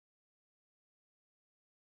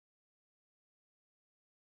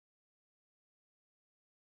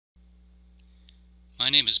My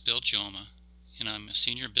name is Bill Gioma, and I'm a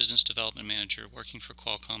Senior Business Development Manager working for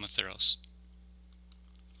Qualcomm Atheros.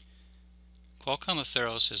 Qualcomm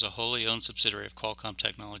Atheros is a wholly owned subsidiary of Qualcomm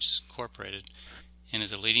Technologies Incorporated and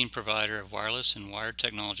is a leading provider of wireless and wired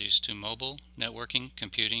technologies to mobile, networking,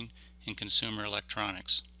 computing, and consumer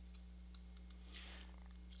electronics.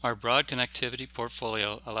 Our broad connectivity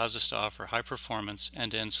portfolio allows us to offer high-performance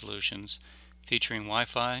end-to-end solutions featuring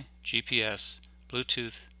Wi-Fi, GPS,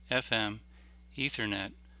 Bluetooth, FM,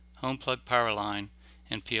 Ethernet, home plug power line,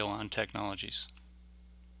 and PON technologies.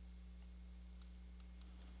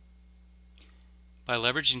 By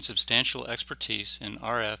leveraging substantial expertise in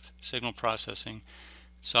RF, signal processing,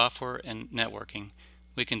 software, and networking,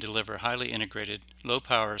 we can deliver highly integrated,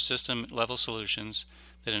 low-power system-level solutions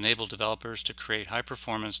that enable developers to create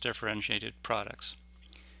high-performance differentiated products.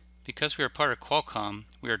 Because we are part of Qualcomm,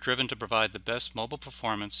 we are driven to provide the best mobile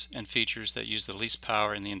performance and features that use the least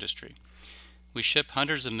power in the industry. We ship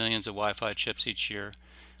hundreds of millions of Wi-Fi chips each year,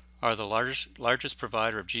 are the largest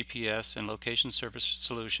provider of GPS and location service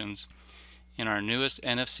solutions, and our newest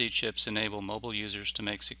NFC chips enable mobile users to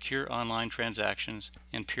make secure online transactions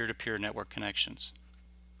and peer-to-peer network connections.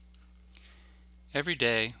 Every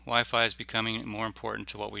day, Wi-Fi is becoming more important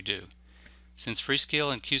to what we do. Since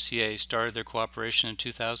Freescale and QCA started their cooperation in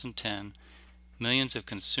 2010, millions of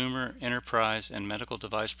consumer, enterprise, and medical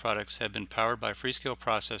device products have been powered by Freescale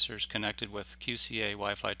processors connected with QCA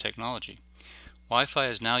Wi-Fi technology. Wi-Fi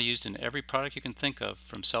is now used in every product you can think of,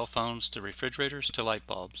 from cell phones to refrigerators to light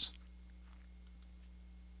bulbs.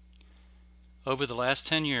 Over the last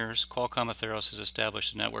 10 years, Qualcomm Atheros has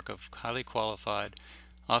established a network of highly qualified,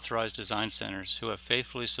 authorized design centers who have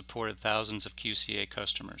faithfully supported thousands of QCA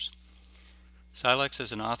customers. Cylex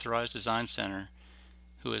is an authorized design center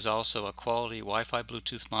who is also a quality Wi-Fi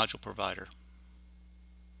Bluetooth module provider.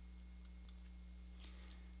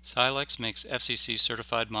 Cylex makes FCC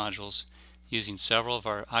certified modules using several of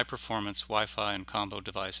our high-performance Wi-Fi and combo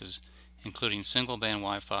devices, including single-band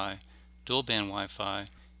Wi-Fi, dual-band Wi-Fi,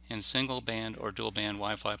 and single-band or dual-band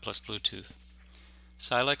Wi-Fi plus Bluetooth.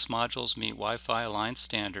 Cylex modules meet Wi-Fi Alliance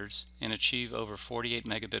standards and achieve over 48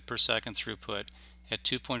 megabit per second throughput at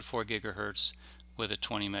 2.4 gigahertz with a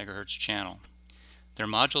 20 megahertz channel. Their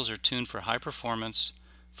modules are tuned for high performance,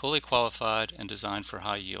 fully qualified, and designed for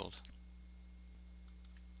high yield.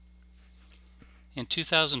 In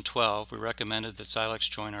 2012, we recommended that Cylex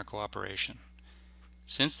join our cooperation.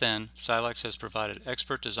 Since then, Cylex has provided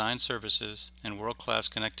expert design services and world-class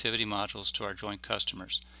connectivity modules to our joint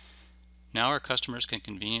customers. Now our customers can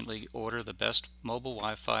conveniently order the best mobile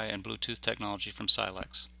Wi-Fi and Bluetooth technology from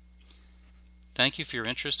Cylex. Thank you for your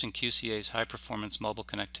interest in QCA's high-performance mobile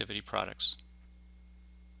connectivity products.